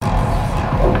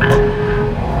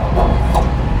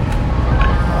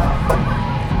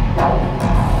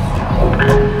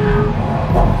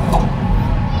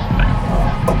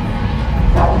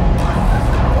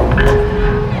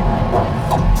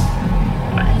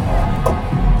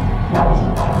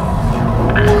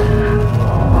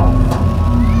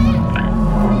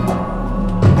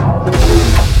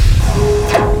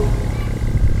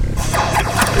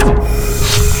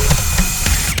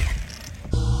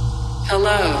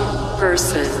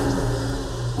person.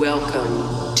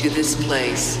 Welcome to this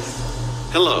place.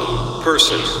 Hello,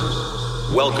 person.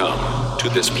 Welcome to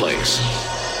this place.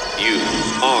 You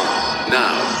are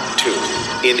now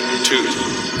tuned into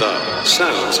the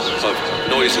sounds of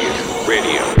Noisy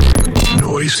Radio.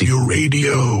 Noisy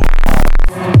Radio.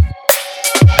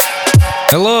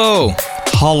 Hello.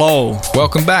 Hello.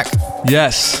 Welcome back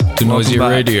Yes. to Noisy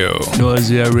Radio.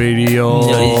 Noisy Radio.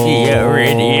 Noisy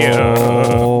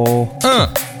Radio.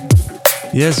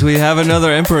 Yes, we have another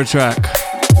Emperor track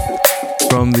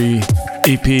from the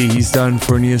EP he's done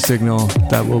for Neo Signal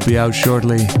that will be out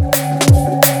shortly.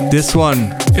 This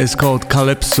one is called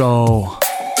Calypso.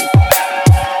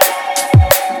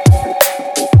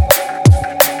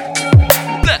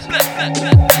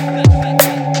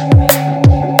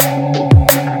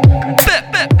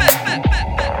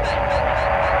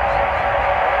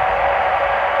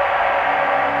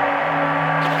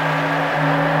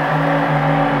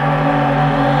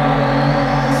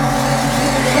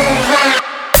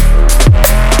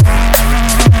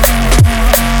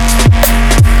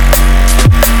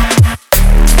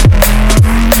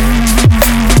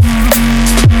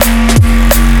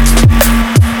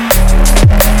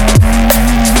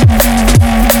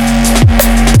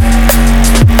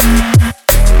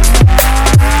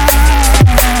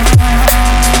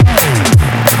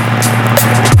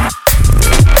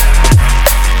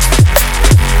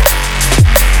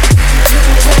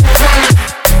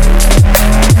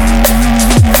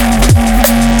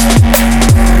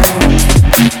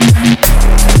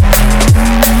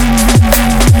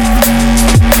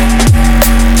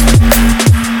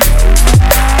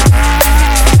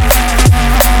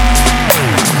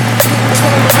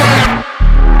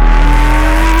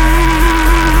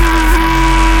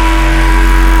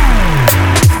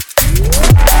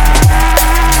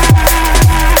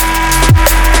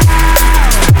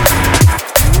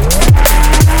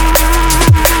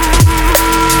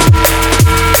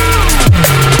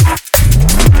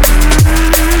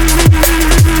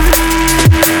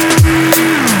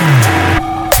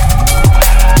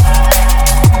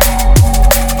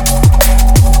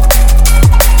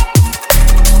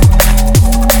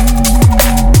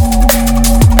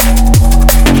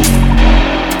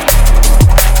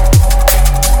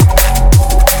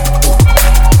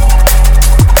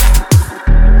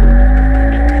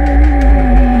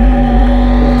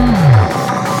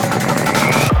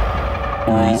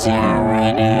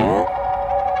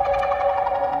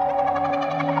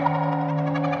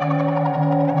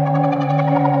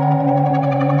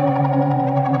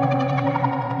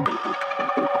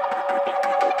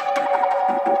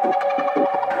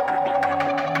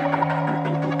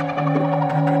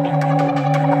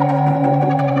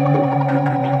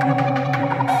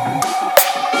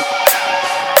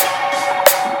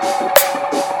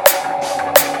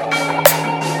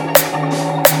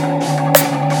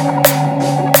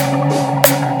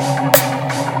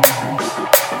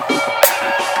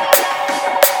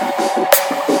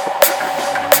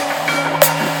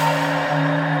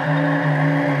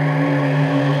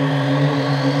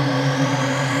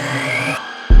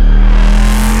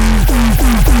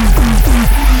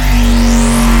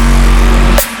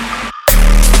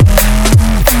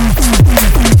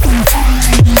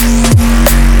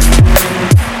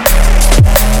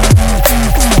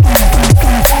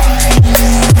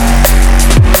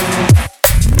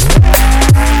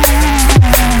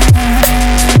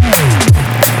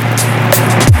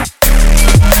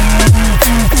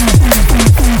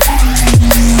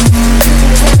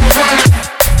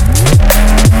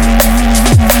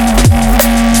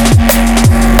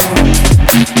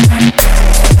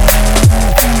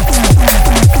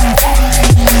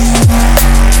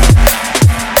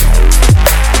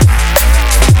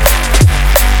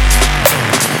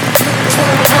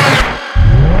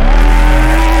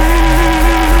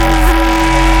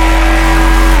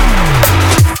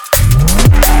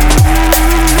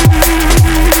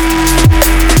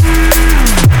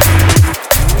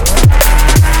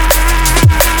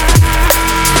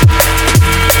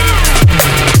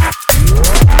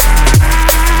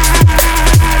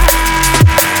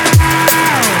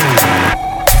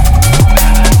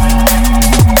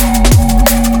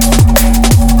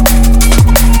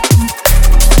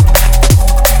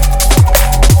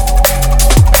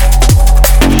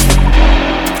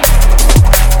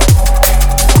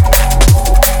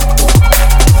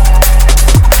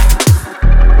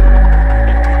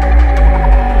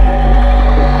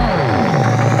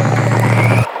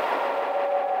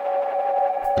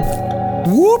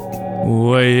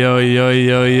 Oi, oi,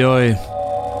 oi, oi, oi.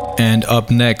 And up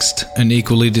next, an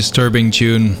equally disturbing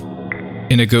tune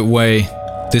in a good way.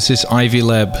 This is Ivy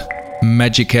Lab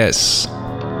Magicess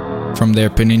from their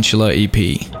Peninsula EP.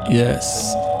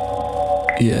 Yes.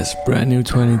 Yes, brand new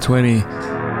 2020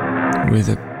 with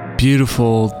a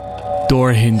beautiful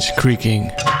door hinge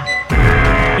creaking.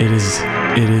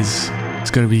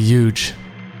 It's gonna be huge.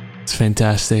 It's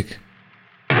fantastic.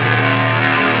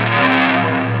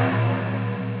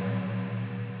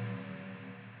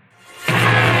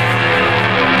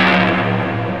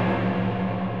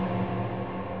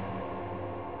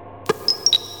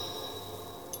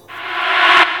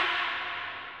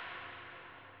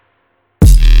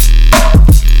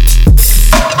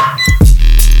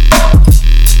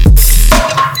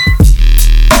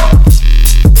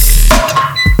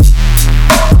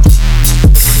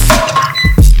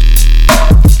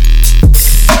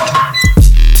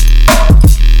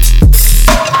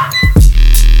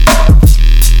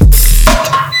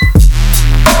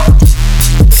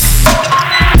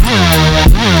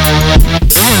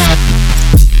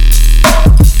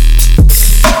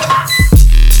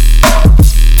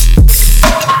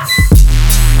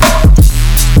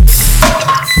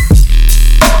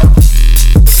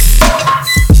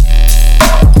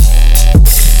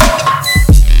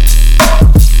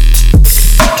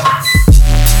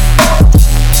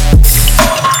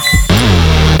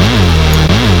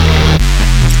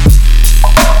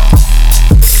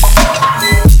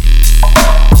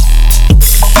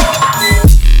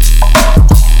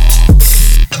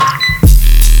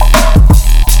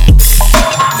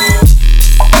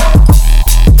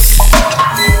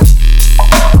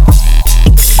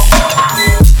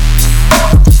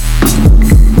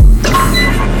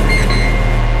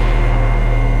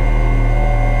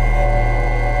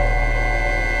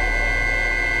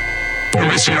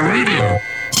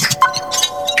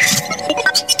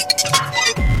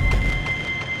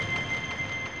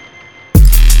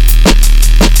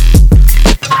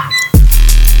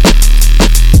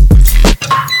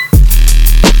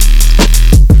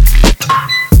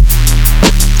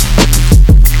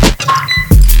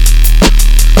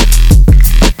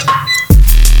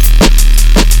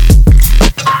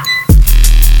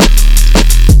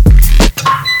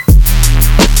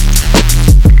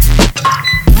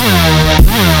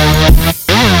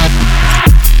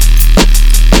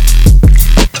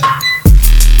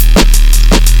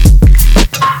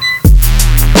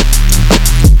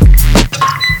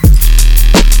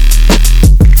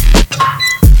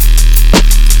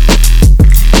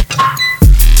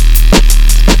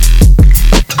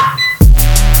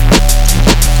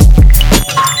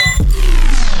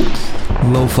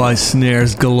 Lo-fi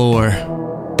snares galore.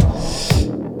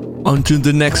 On to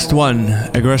the next one.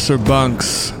 Aggressor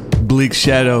Bunks, Bleak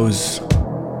Shadows,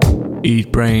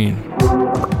 Eat Brain.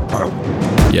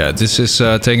 Yeah, this is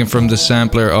taken from the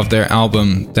sampler of their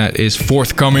album that is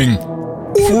forthcoming.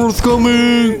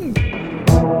 Forthcoming!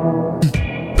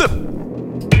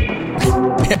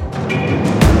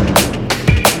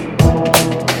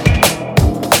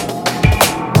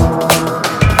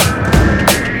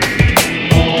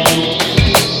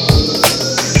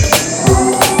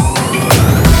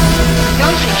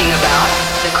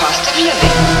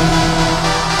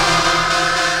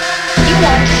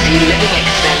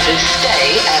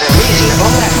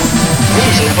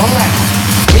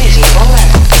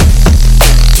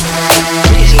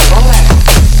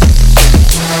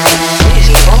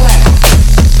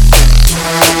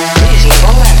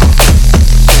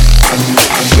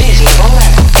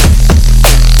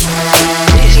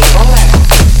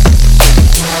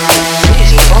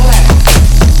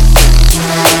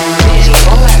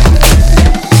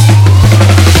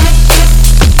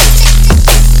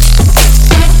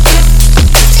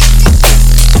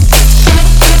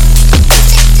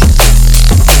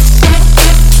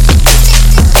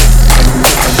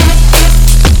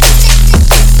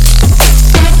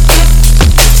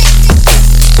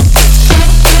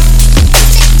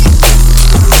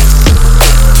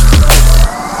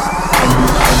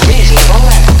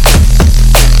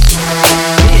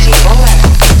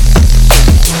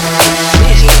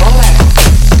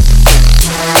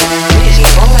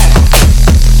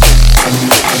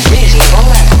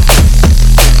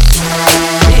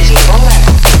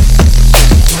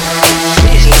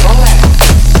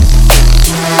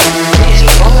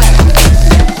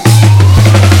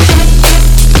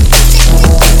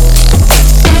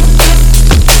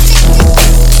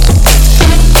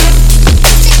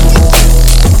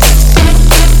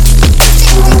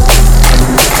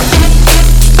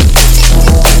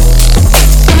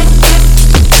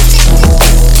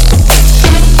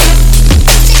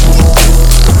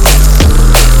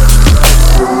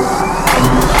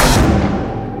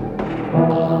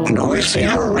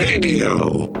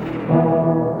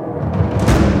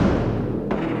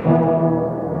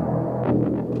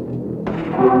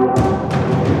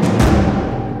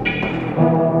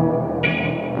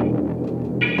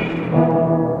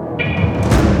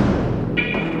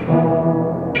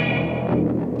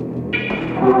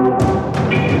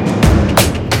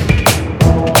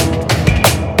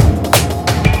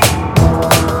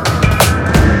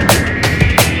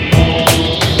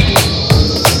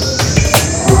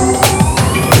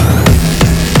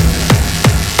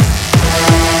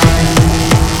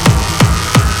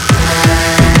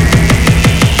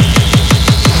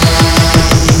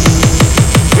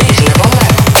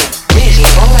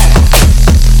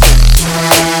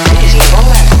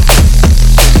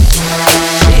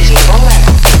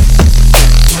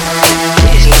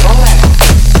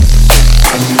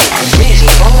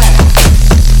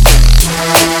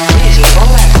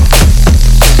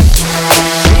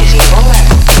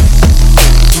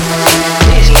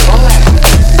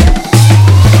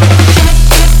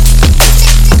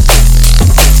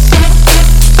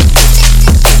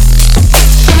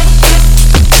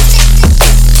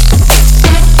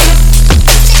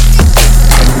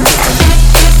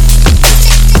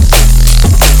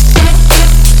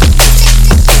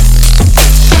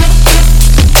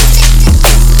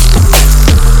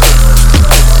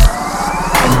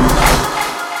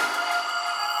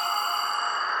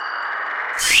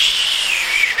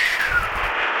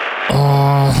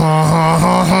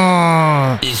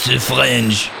 this the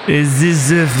fringe? Is this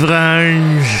the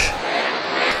fringe?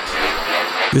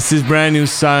 This is brand new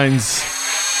Signs.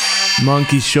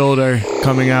 Monkey Shoulder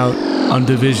coming out on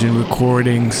Division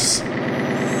Recordings.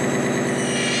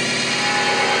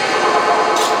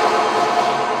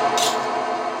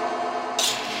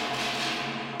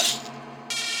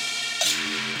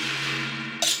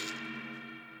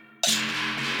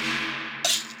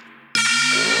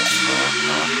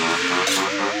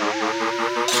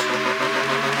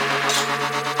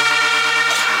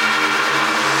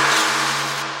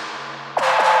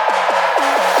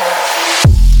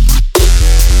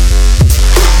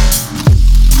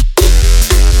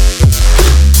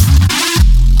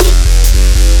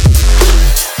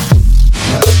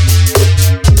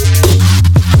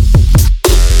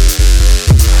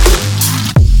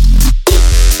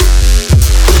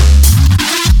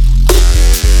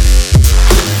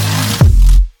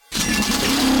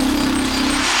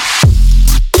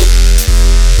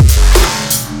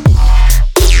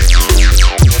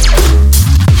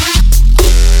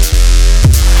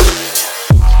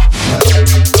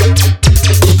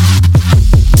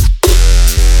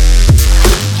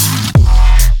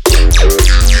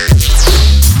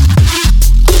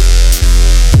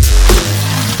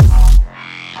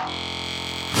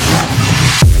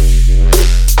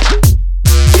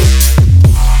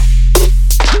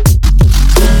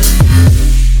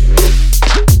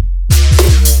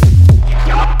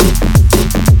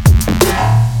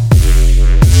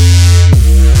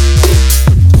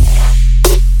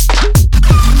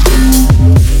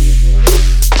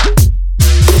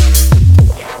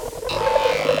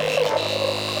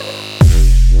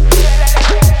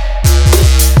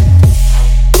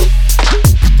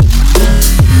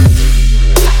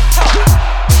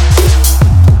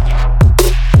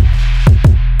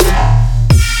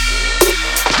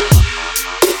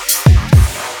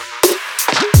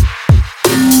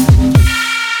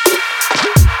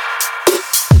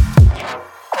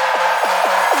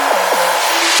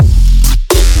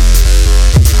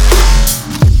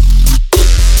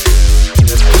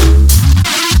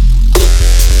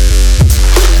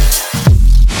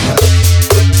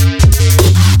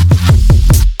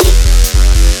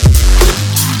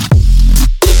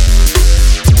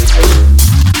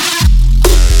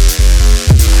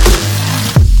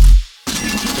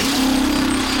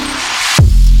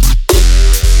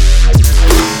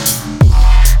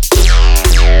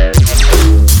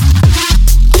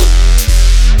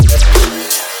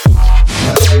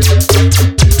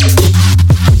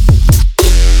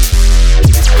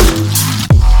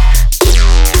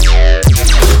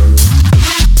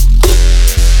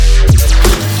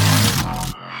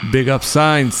 Big up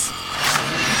Signs.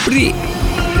 Bree.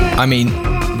 I mean,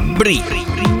 Bree.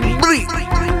 Bree.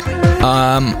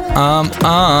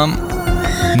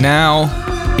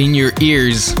 Now, in your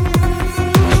ears,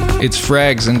 it's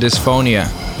Frags and Dysphonia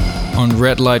on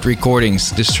Red Light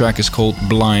Recordings. This track is called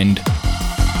Blind.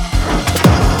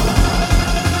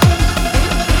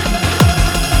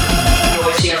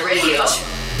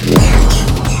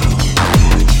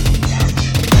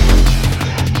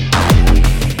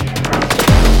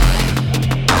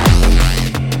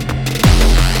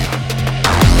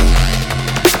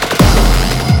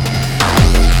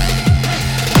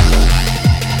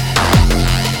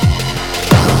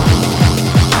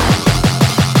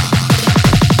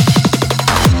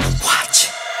 Watch.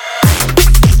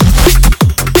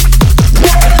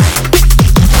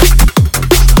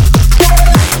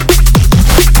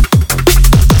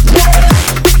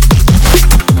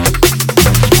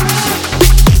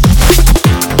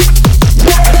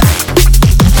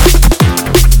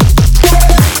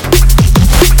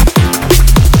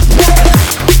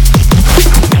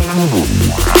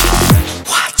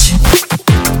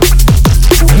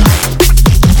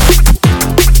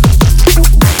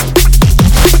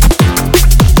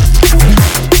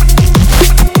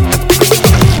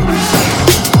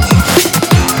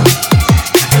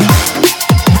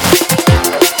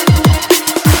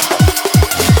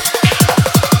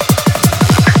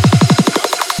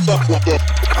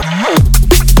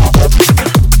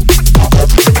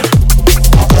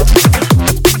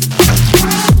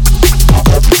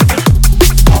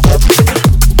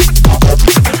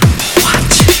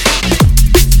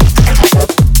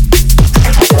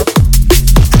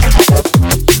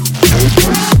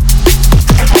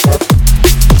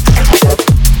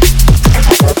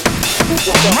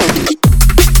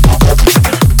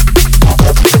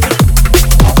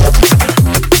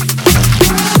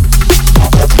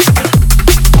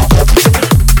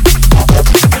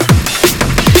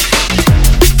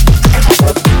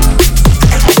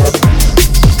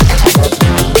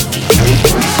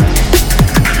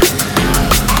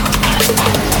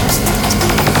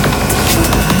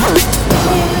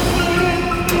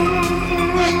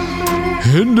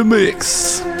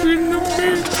 mix.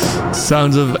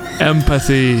 Sounds of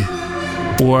empathy,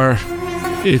 or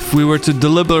if we were to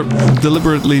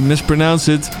deliberately mispronounce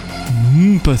it,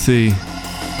 empathy.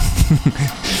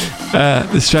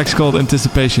 This track's called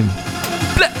Anticipation.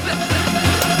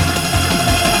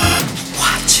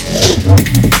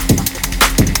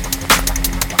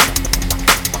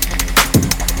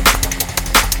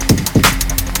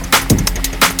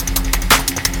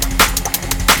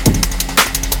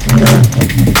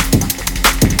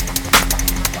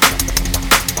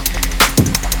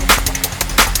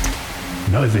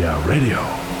 Noisia Radio.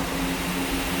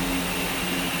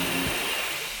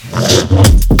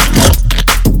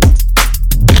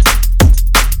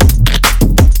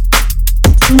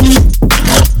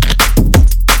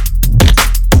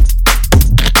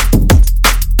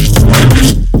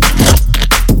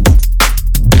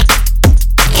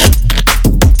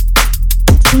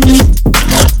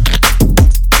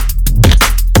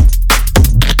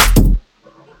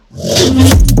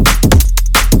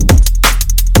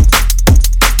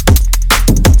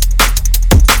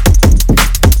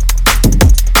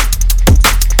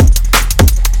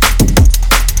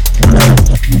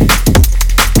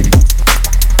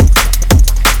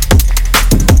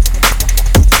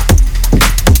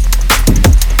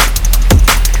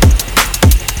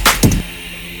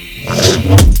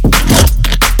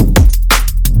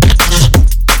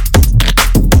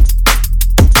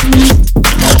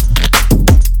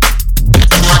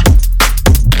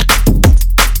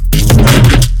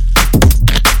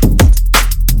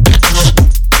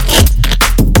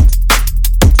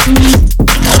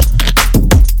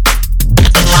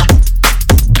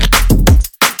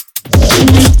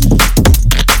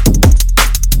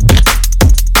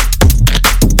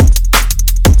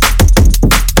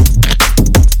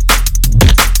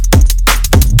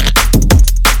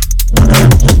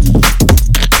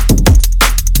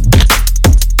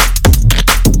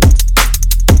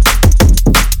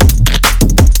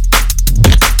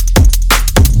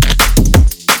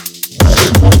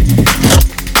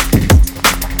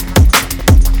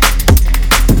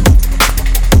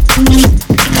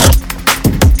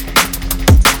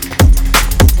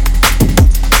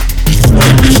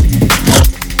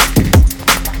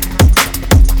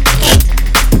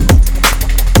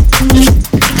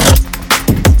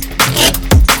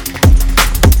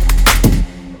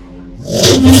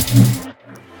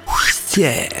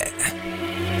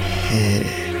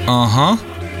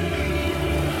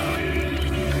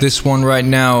 This one right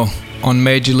now on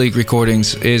Major League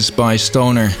Recordings is by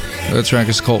Stoner. The track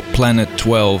is called Planet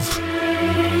 12.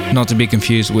 Not to be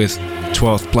confused with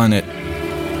 12th Planet,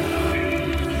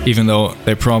 even though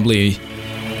they probably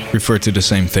refer to the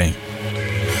same thing.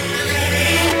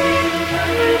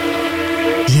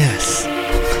 Yes.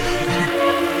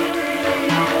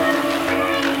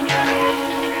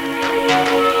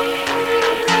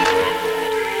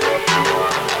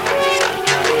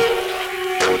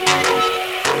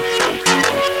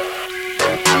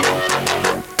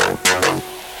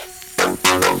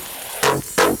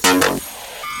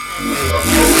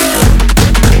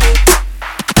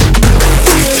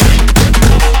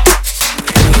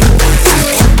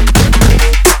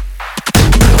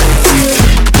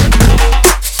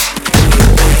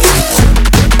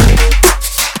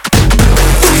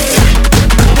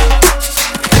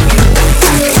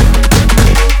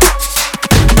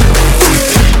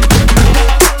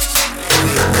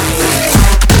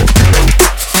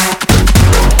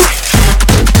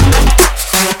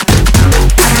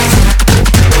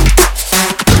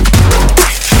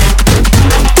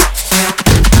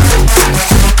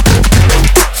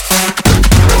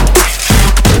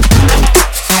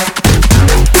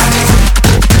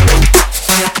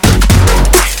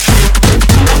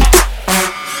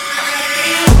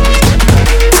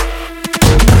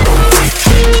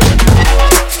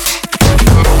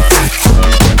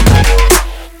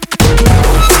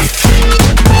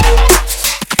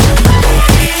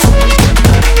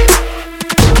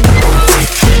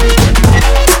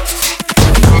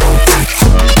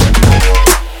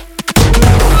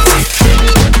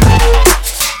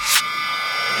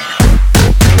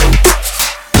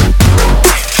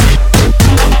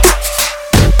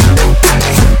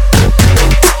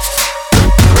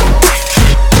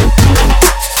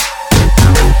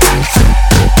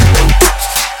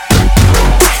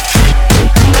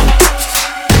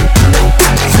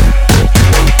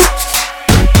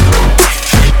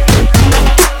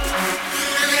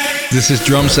 This is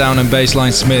Drum Sound and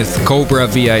Bassline Smith, Cobra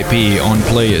VIP on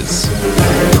Players.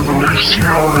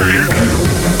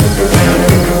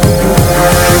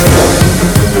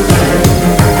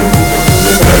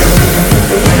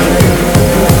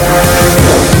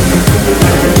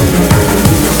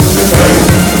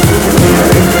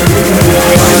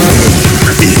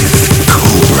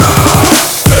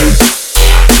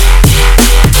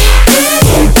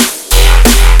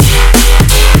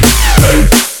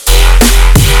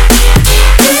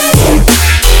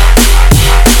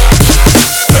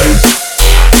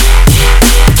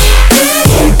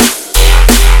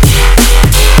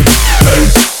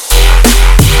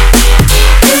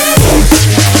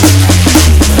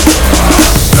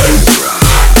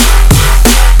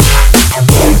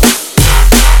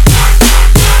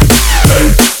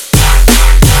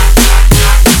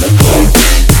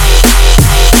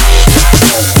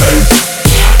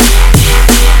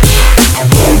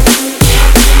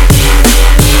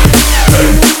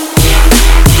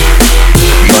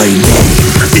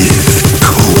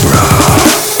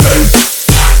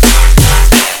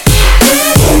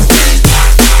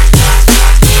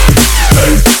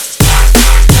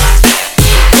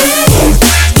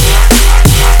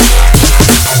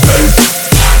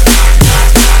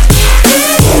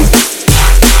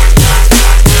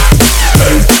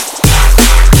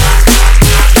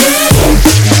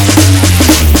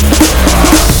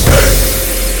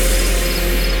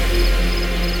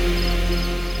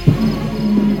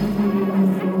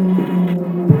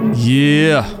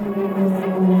 Yeah.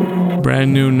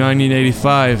 Brand new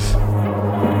 1985.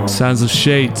 Sounds of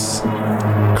Shades.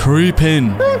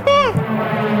 Creepin'.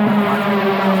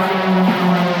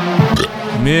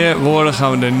 Meer woorden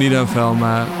gaan we er niet aan vuil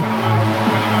maken.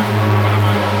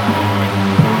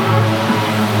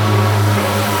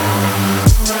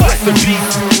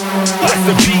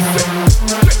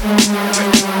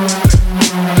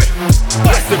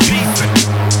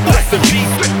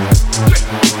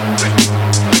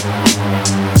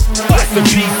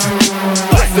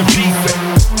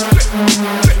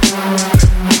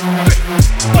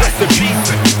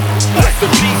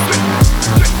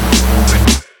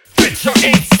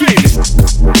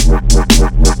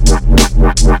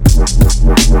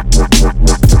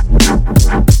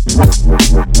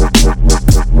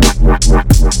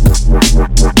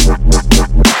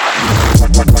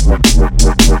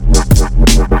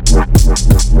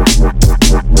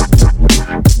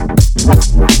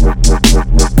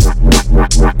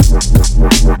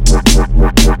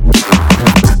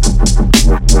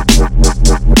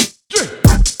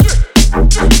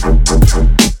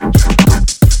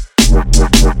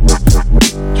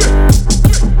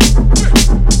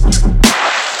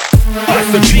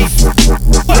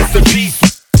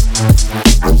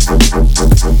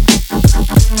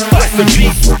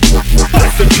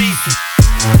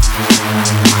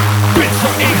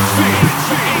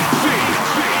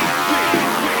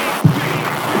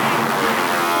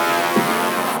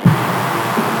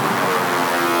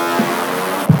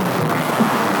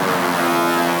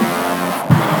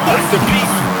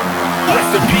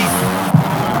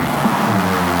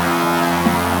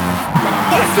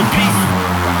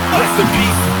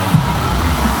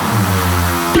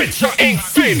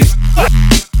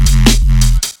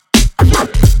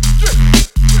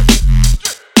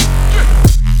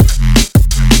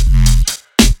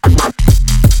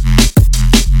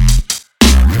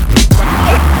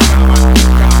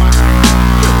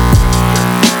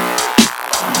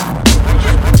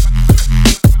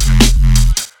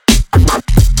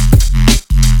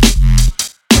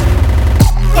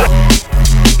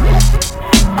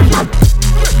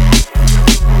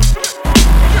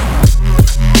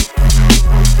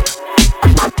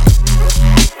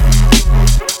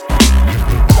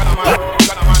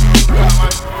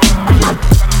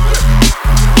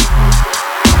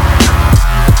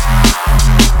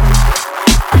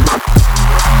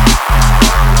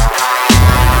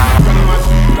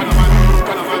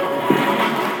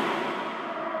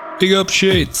 Big up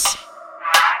Shades.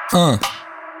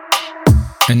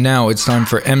 And now it's time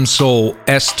for M-Soul,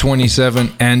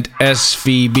 S27 and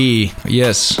SVB.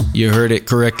 Yes, you heard it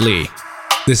correctly.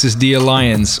 This is The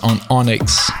Alliance on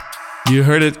Onyx. You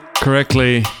heard it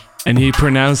correctly, and he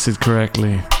pronounced it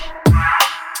correctly.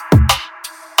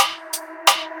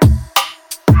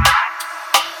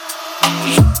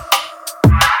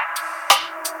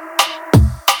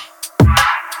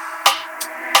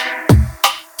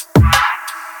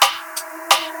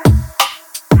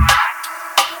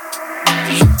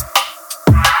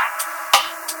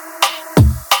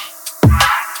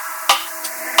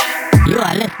 You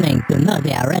are listening to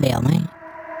Nausea Radio, man.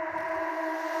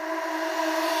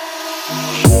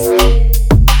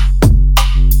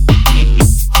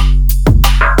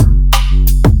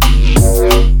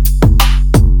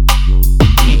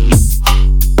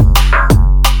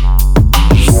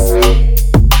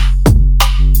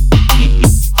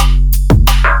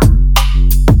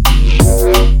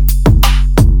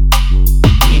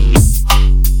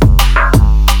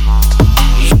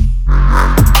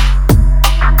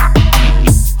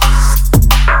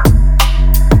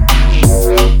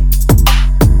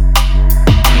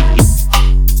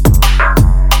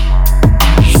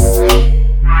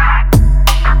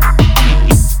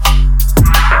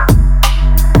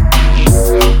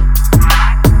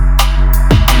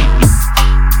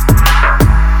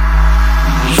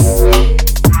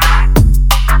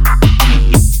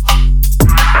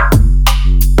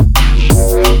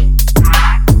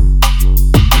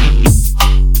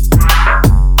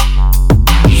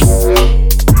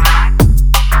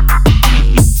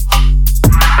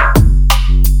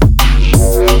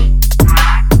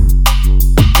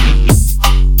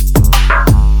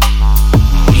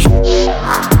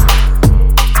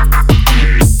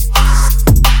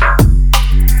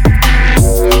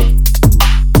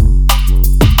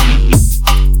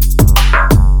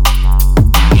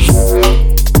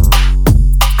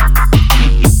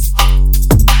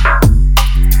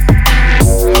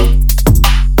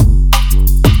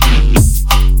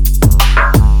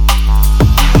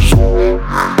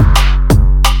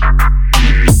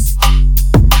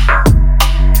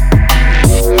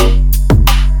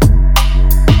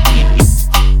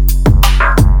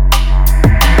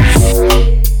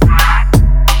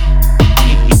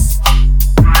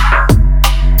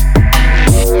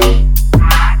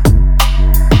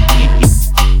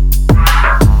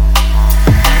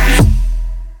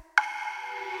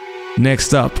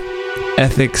 Next up,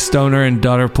 Ethic, Stoner, and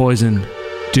Daughter Poison,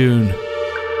 Dune.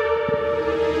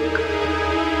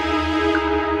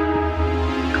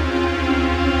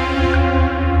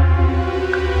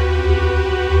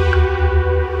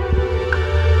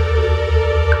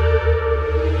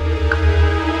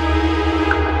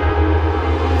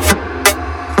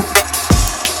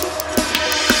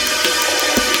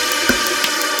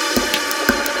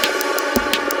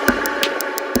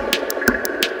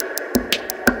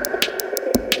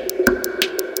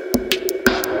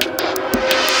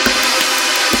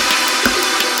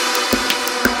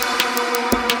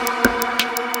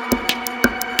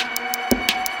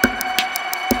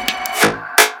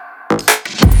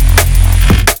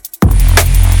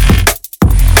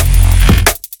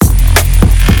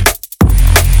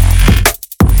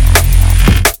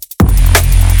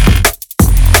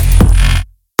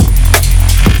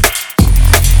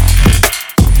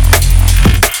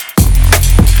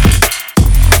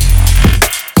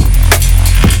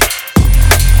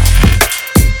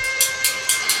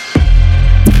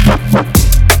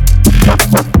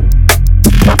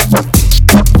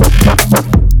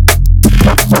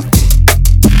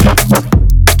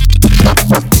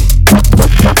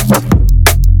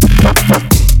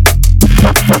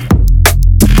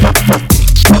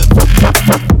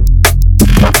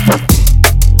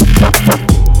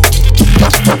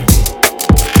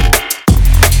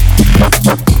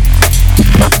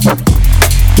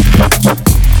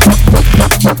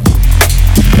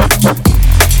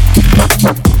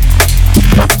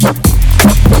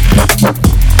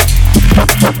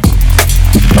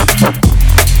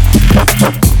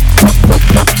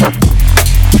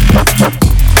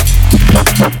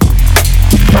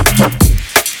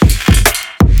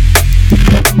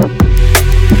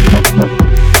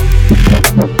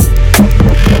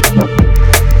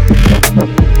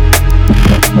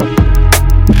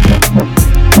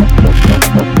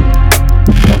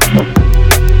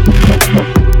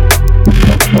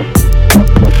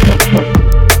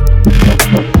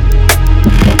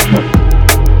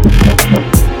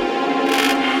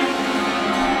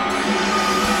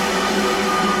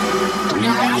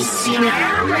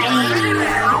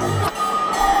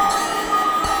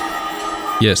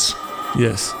 Yes.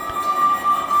 Yes,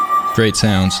 Great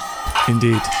sounds.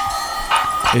 indeed.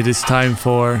 It is time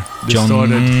for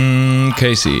John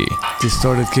Casey.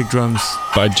 distorted kick drums.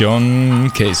 By John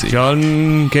Casey.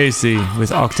 John Casey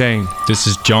with Octane. This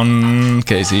is John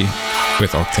Casey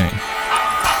with Octane.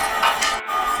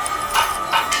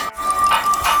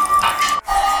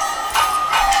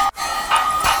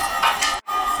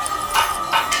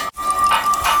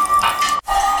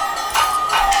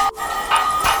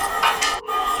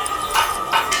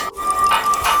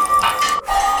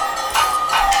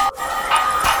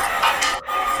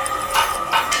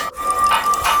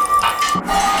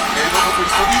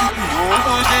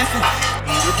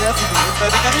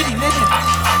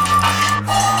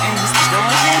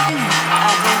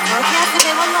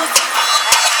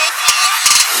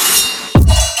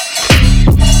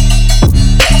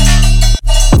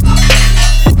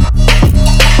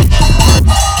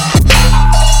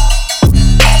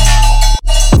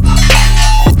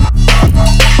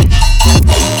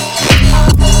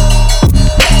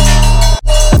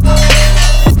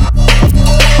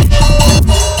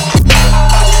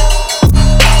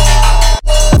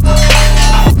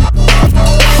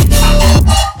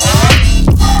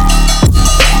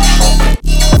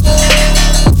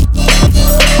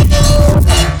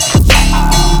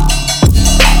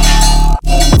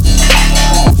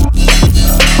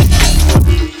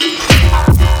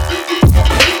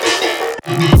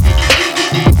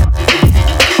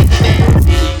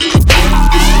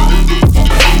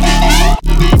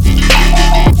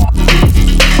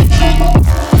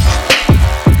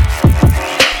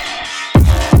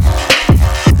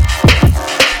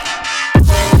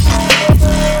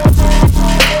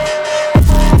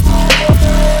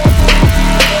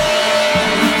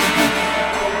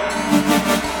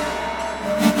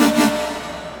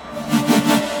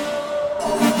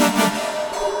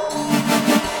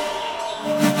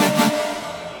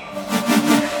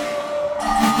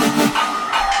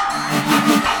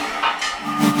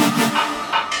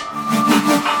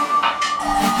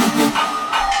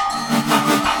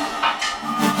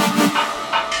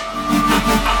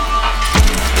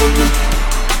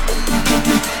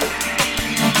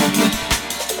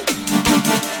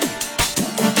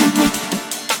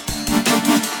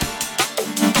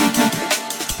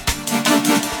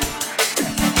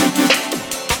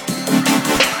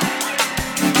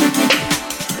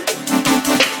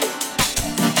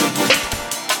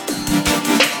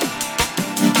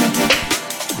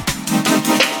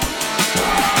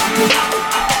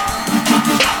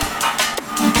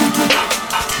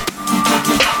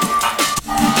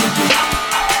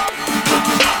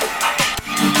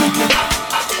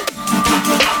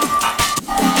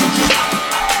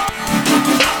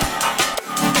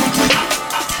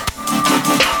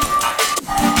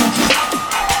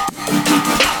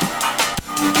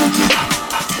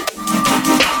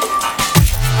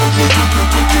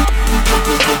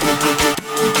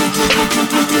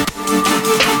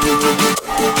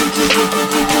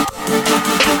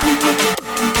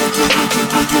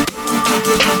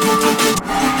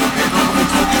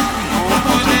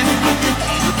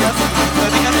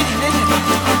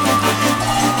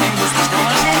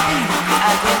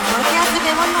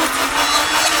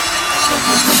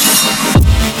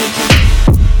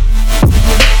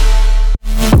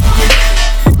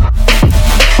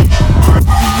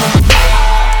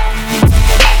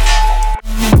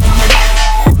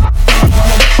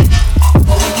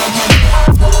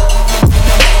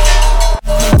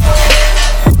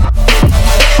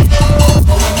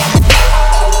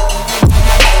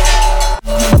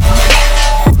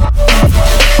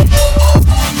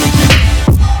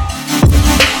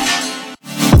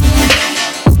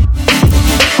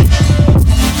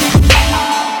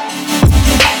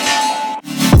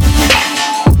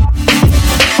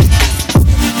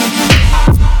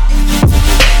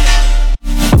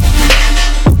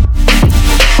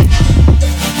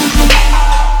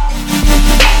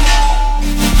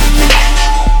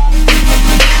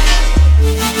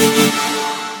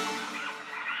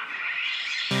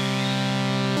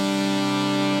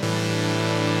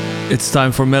 It's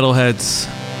time for Metalheads.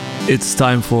 It's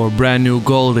time for brand new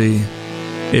Goldie.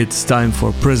 It's time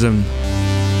for Prism.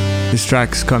 This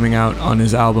track's coming out on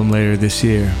his album later this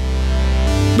year.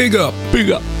 Big up,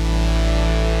 big up.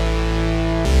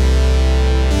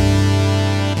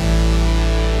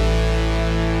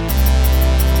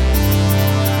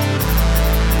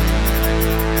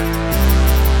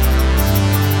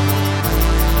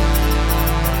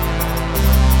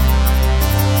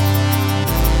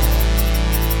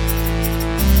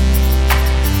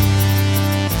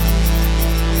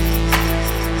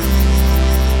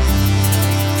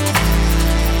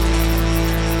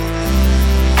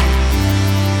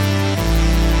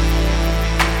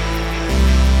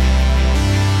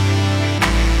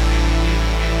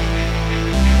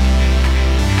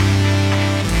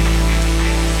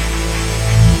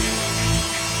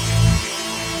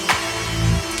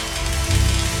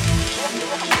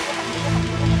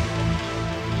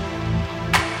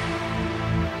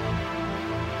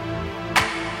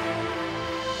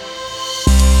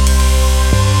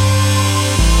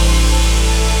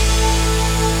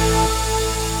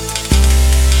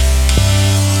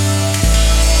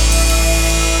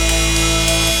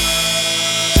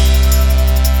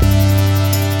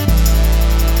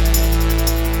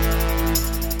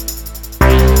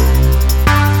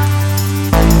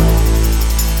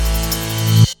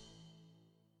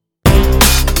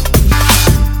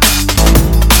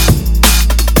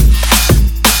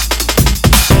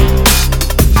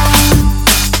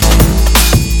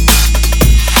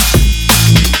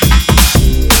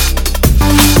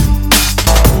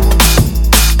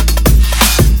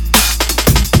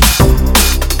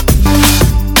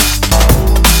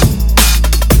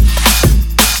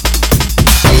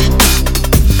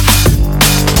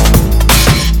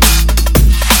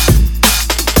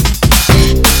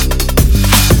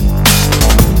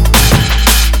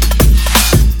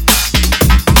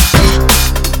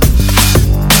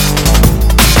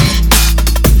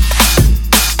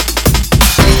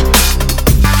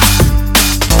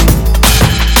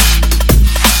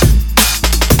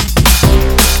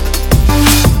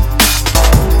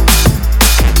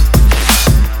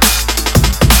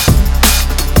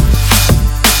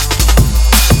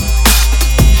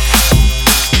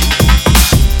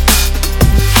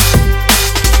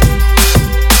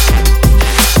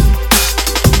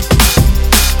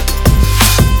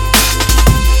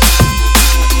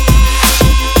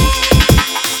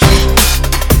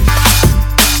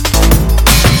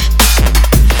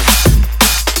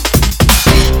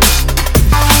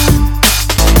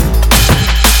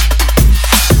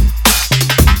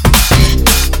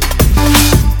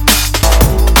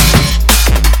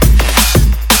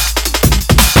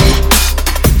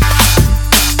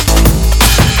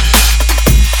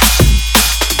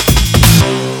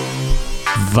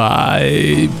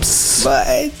 Vibes.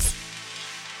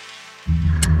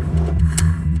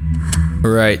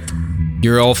 Right.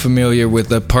 You're all familiar with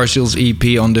the Partials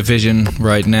EP on Division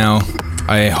right now,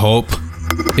 I hope.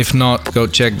 If not, go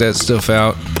check that stuff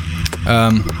out.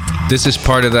 This is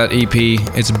part of that EP.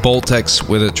 It's Boltex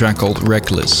with a track called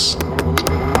Reckless.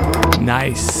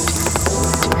 Nice.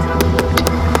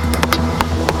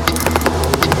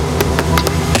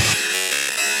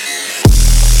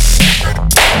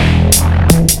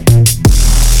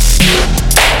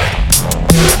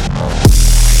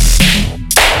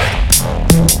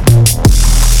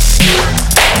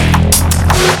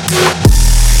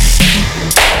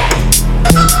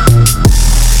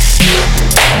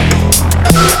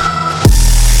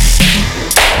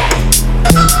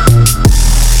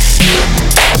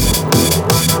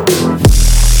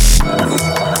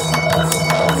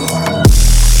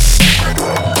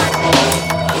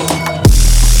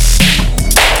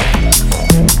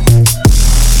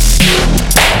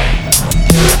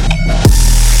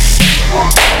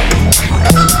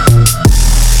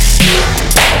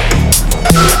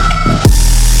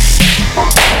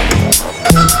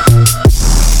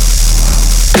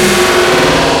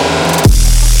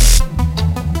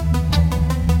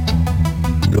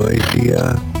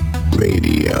 Noisia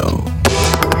Radio.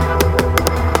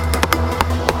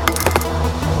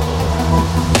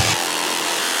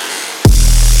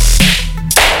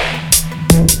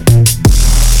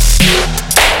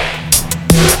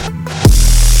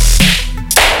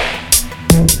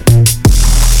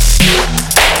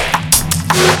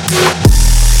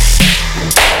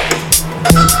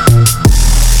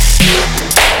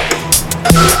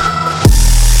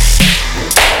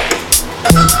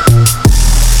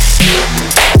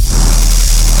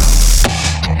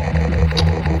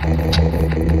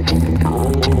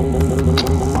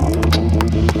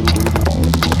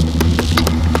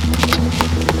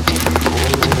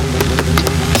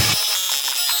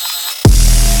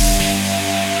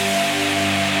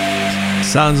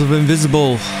 Sounds of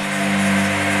Invisible.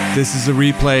 This is a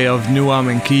replay of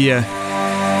Nuam and Kia.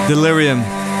 Delirium.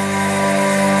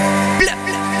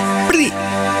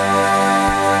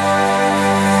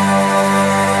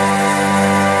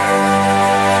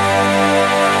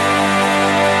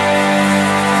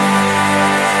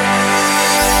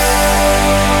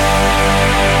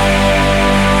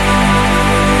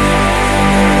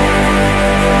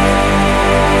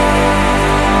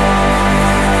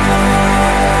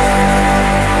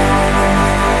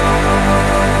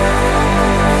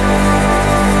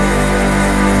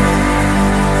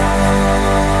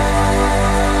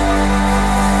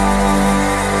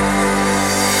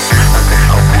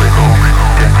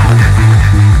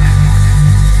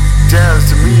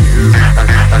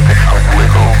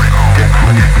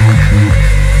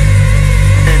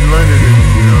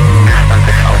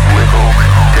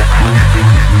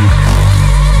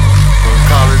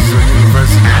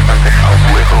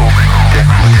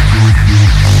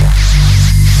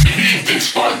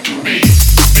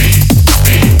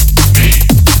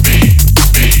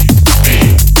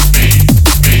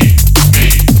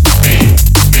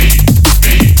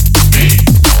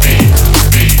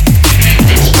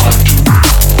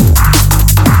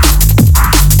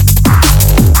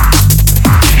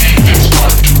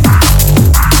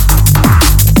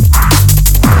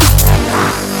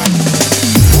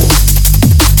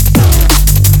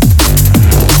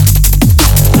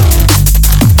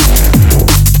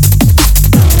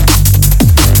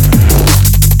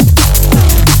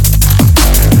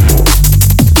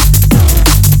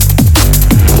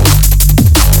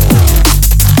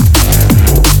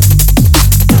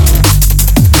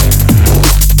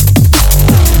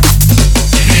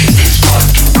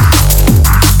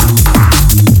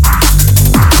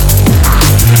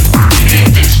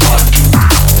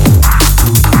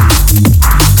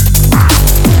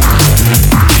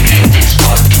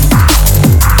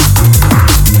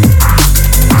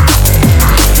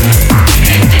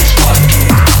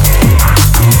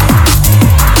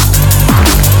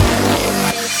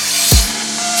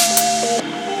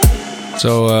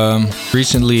 So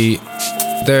recently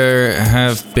there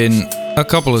have been a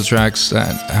couple of tracks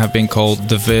that have been called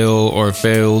The Veil or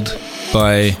Veiled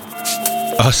by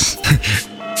us,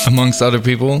 amongst other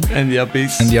people. And the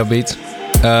Upbeats.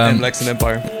 And Black Sun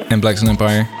Empire. And Black Sun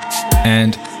Empire.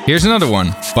 And here's another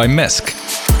one by Mesk,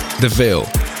 The Veil.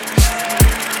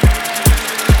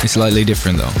 It's slightly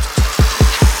different though.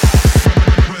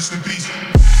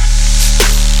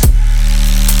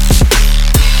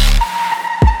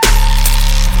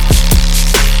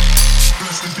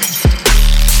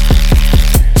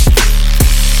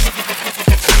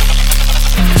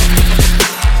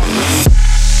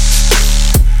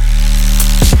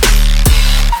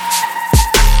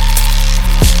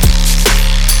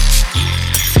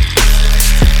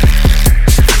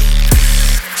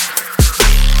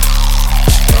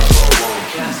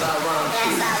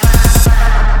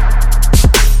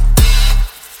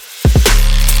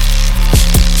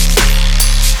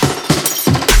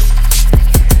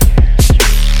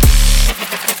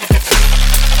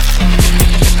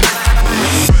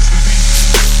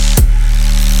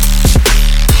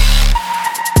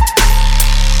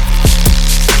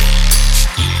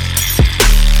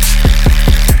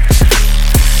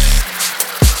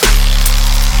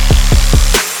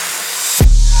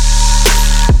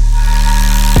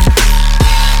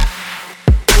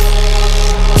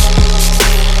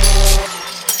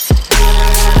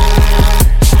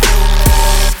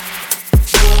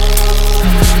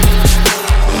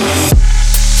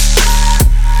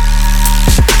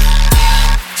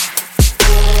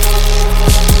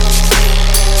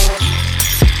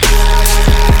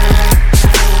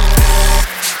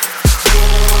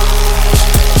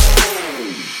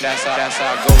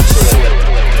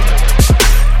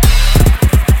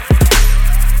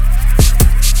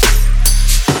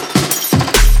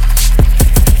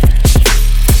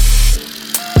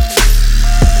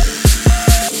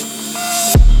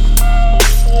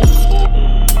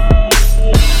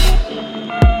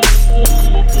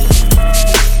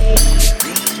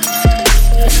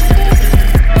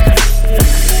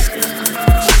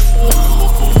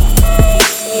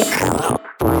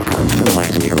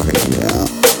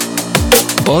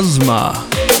 Ozma,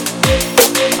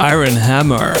 Iron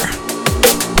Hammer.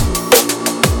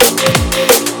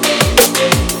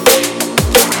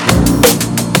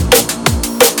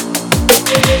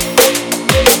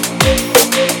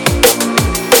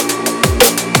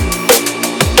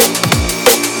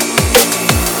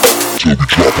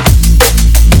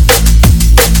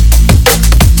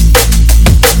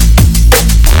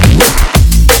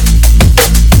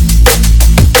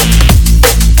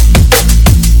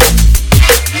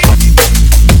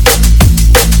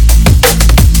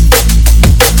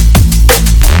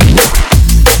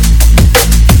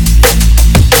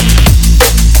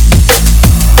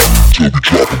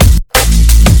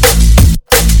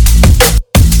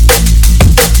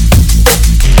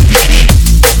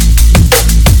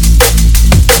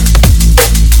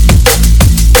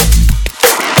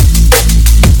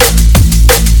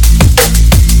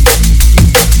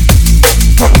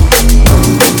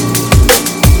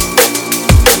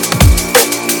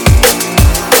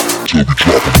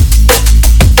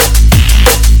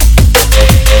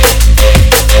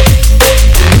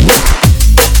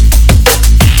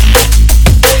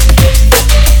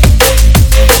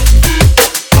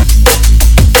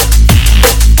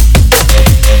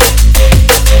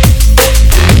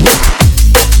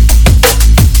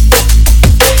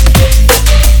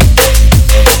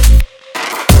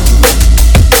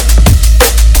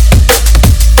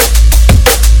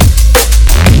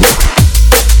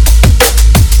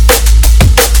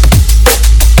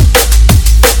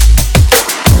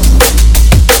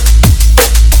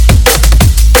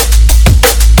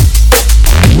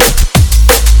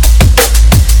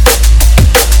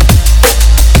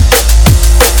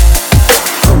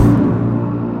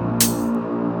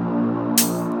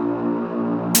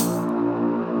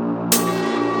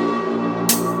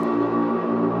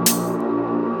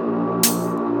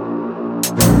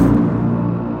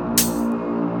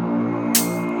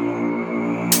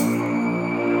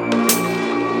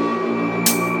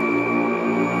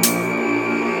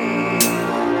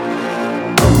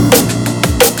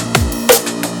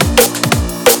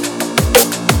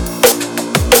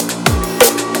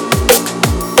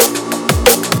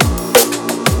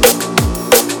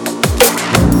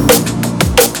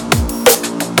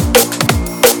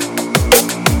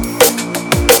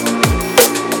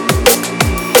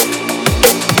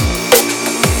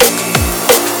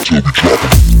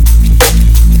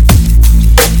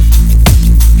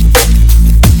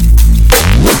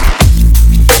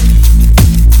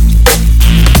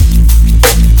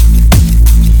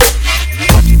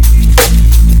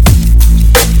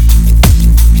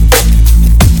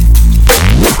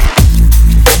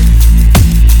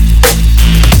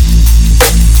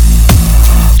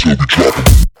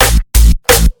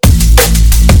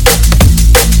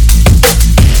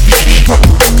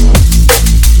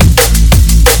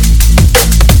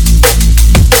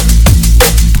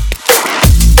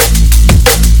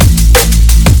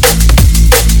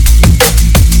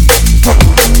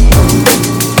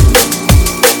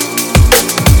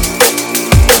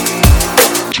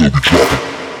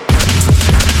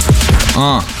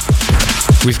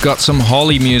 We've got some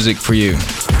Holly music for you.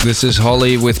 This is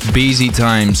Holly with Beezy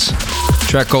Times,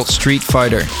 track called Street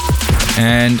Fighter.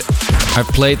 And I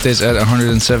played this at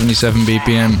 177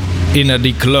 BPM in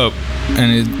the club,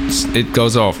 and it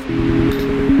goes off.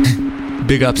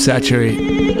 Big up Saturate.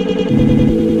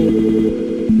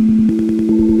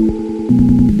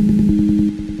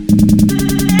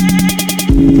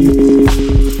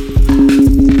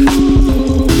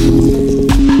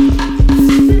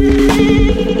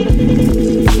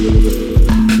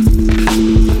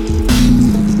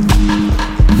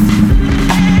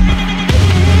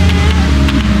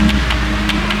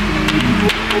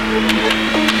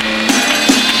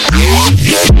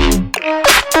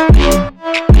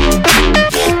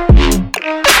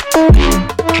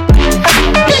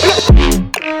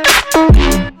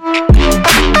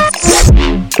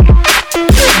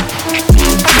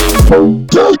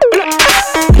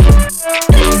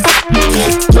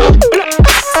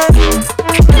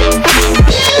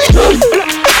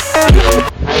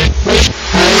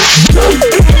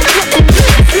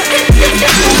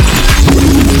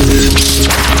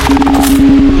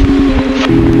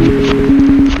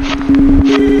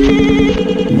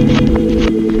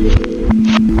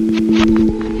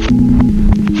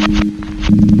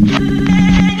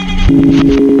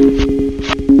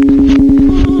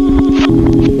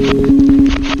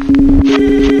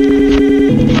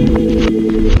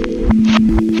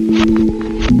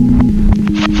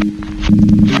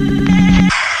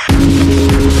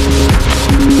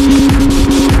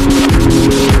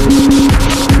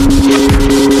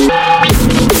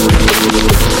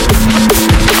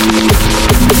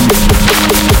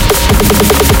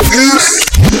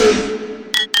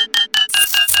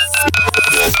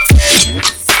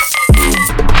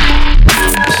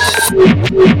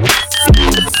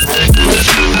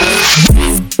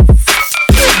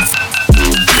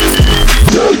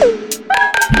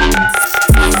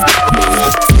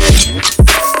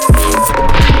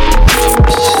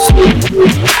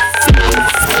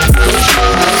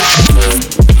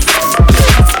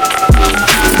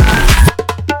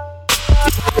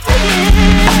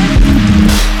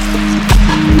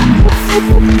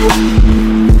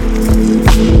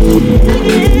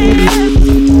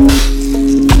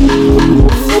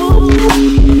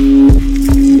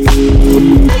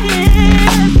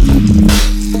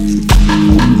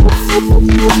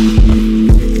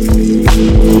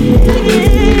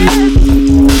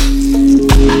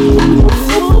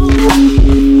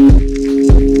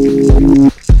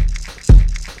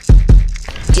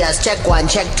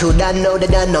 Check two, don't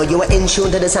know, you are in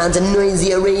tune to the sounds of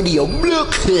Noisy Radio.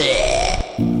 Look here.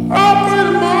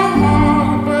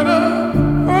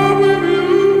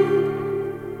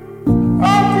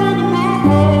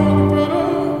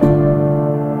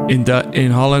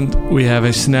 In Holland, we have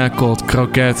a snack called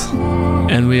croquette,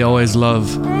 and we always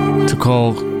love to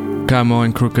call Camo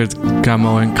and Crooked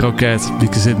Camo and Croquette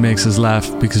because it makes us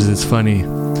laugh, because it's funny.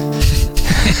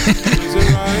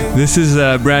 This is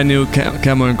a brand new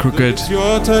Camo and Crooked.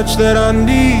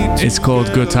 It's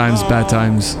called Good Times, Bad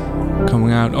Times,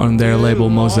 coming out on their label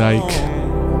Mosaic.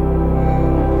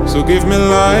 So give me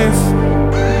life.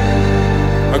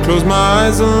 I close my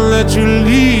eyes and let you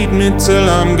lead me till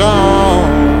I'm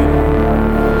gone.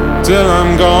 Till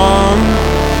I'm gone.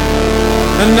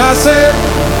 And I said,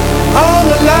 all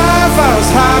my life I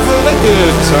was high for the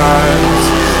good times,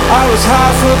 I was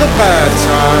high for the bad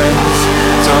times.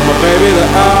 Tell my baby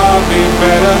that I'll be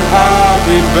better, I'll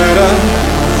be better.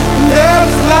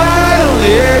 There's light on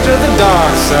the edge of the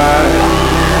dark side,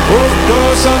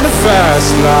 overdose on the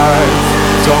fast life.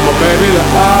 Tell my baby that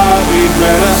I'll be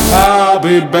better, I'll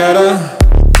be better.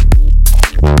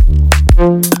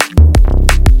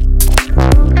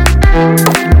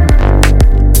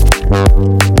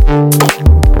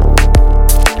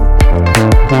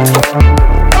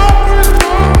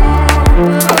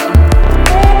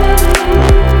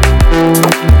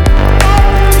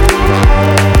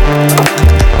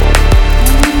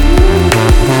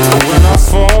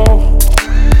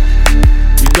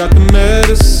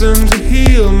 To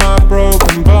heal my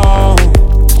broken bones,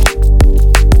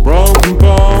 broken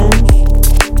bones.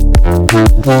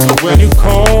 So when you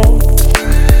call,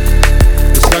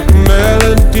 it's like a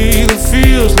melody that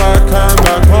feels like I'm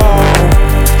back home.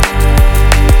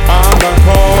 I'm back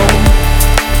home.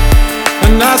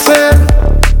 And I said,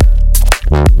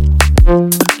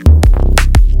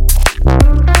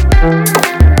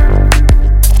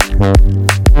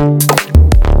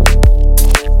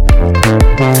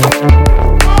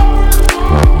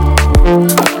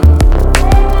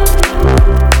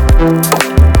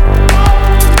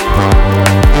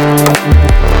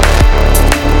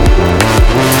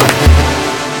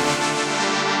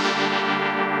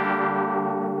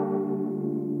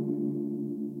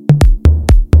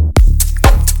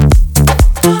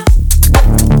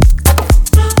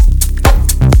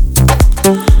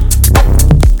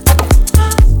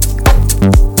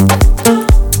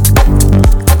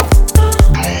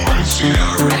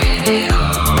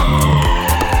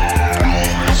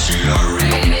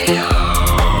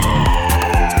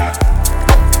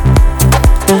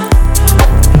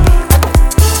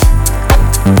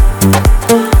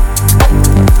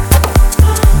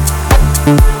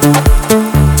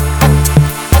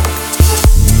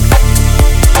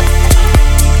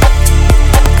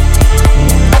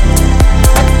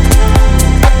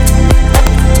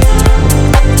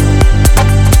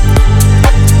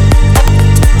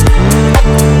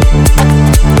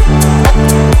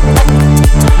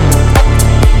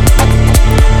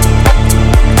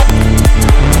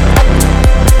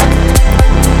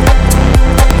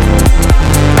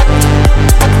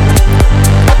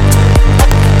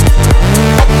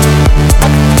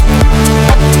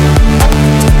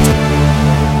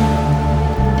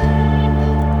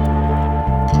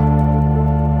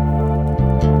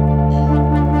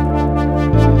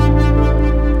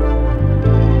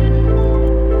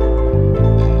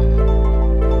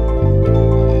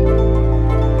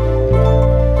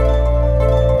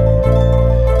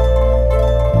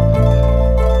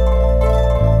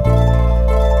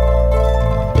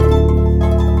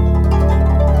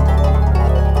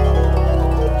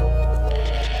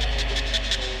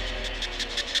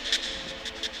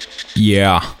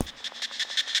 Yeah.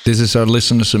 This is our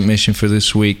listener submission for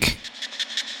this week.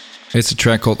 It's a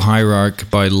track called Hierarch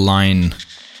by Line.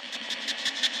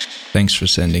 Thanks for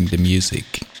sending the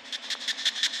music.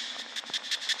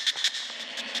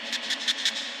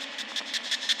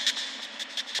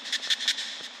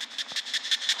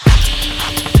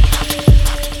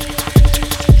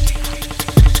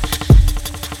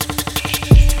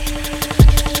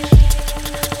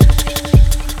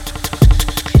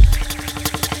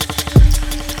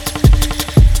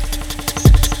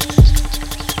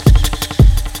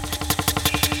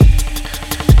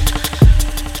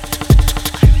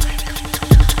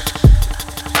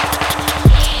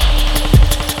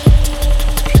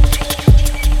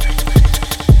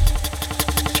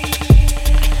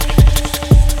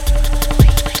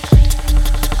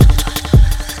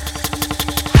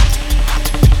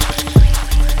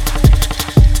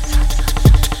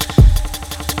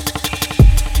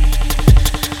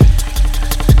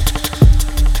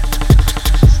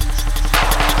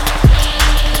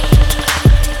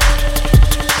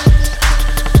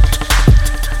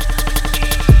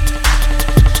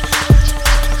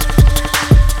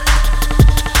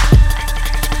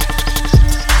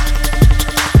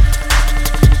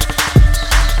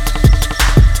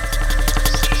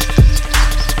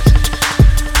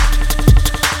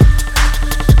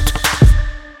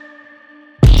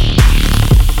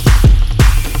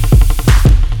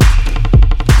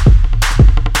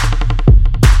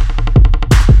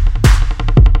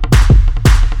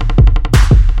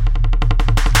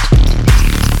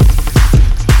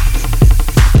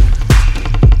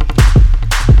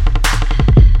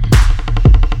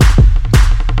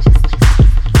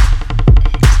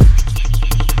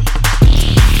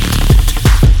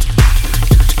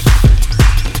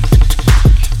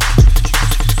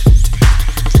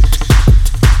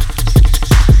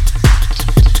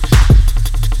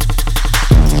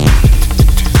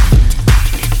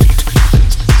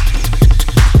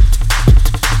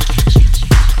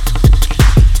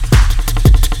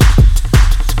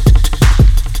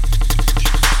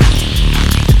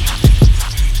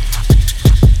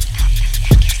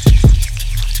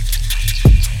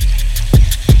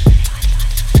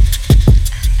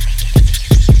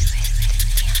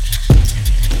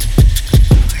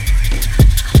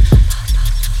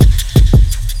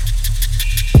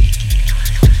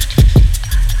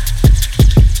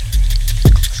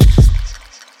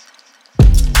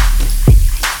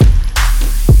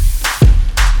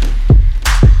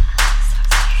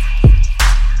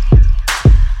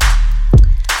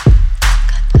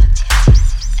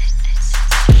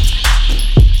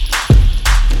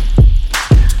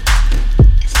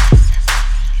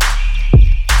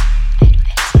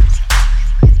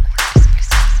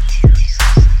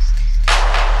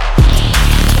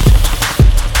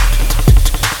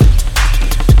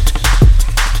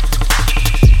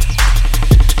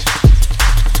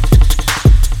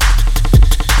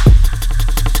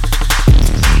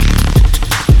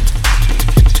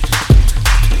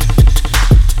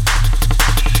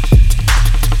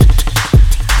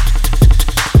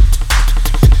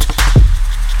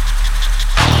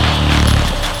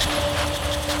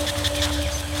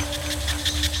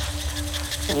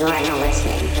 You are now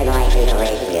listening to Light Leader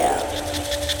Radio.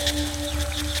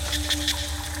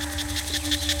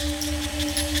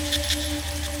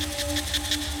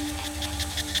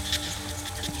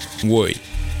 Woi.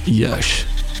 Yes.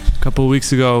 A couple of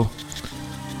weeks ago,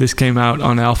 this came out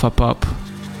on Alpha Pop.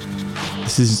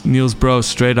 This is Niels Bros,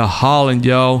 straight out Holland,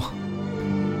 yo.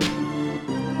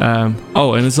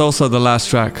 And it's also the last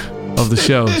track of the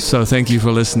show, so thank you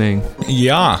for listening.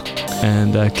 Yeah.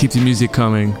 And keep the music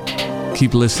coming.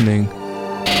 Keep listening.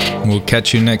 We'll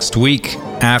catch you next week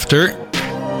after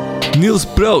Niels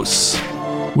Bros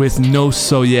with No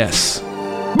So Yes.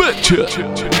 Betcha.